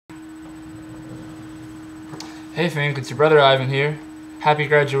Hey Fink, it's your brother Ivan here. Happy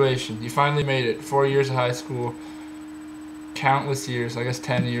graduation. You finally made it. 4 years of high school, countless years, I guess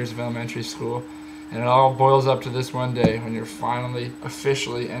 10 years of elementary school, and it all boils up to this one day when you're finally,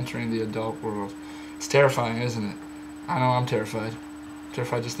 officially entering the adult world. It's terrifying, isn't it? I know I'm terrified.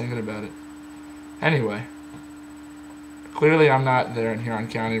 Terrified just thinking about it. Anyway, clearly I'm not there in Huron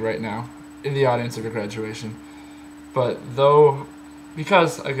County right now, in the audience of your graduation, but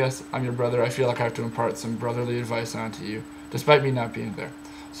because I guess I'm your brother, I feel like I have to impart some brotherly advice onto you, despite me not being there.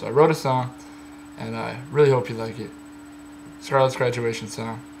 So I wrote a song, and I really hope you like it. Scarlett's graduation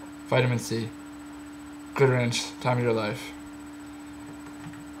song, Vitamin C, glitter inch, time of your life.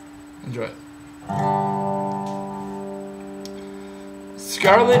 Enjoy it.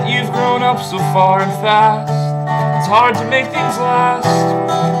 Scarlett, you've grown up so far and fast. It's hard to make things last.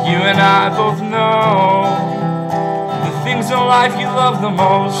 You and I both know the things in life you love the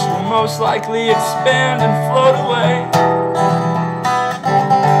most will most likely expand and float away.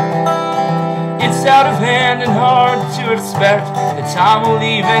 It's out of hand and hard to expect that time will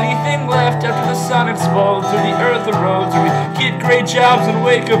leave anything left after the sun explodes or the earth erodes or we get great jobs and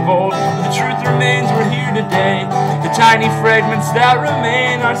wake up old. But the truth remains we're here today. The tiny fragments that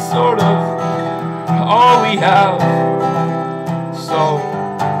remain are sort of all we have. So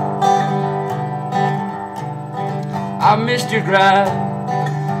I missed your grad,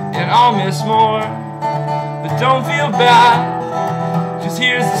 and I'll miss more. But don't feel bad, 'cause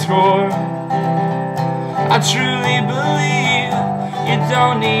here's the score. I truly believe you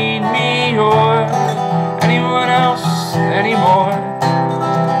don't need me or anyone else anymore.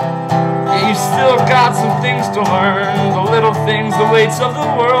 Yeah, you've still got some things to learn, the little things, the weights of the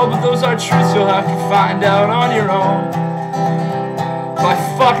world, but those are truths you'll have to find out on your own. By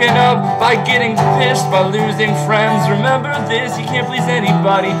fucking up, by getting pissed, by losing friends. Remember this, you can't please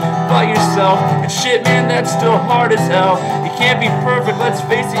anybody but yourself. And shit, man, that's still hard as hell. You can't be perfect, let's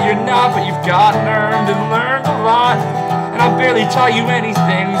face it, you're not. But you've gotten earned and learned a lot. And I barely taught you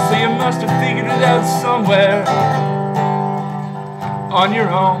anything, so you must have figured it out somewhere on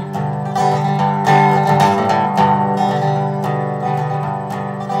your own.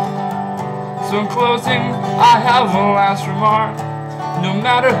 So in closing, I have one last remark. No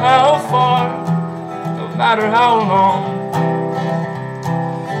matter how far, no matter how long,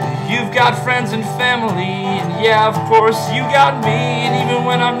 you've got friends and family, and yeah, of course, you got me. And even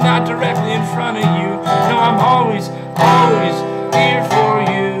when I'm not directly in front of you, no, I'm always, always here for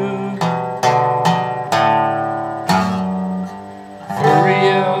you. For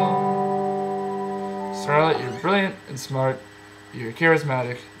real. Scarlett, you're brilliant and smart, you're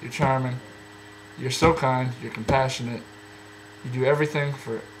charismatic, you're charming, you're so kind, you're compassionate. You do everything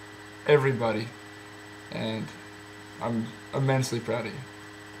for everybody, and I'm immensely proud of you.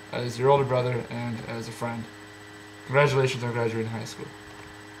 As your older brother and as a friend, congratulations on graduating high school.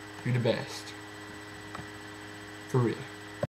 You're the best. For real.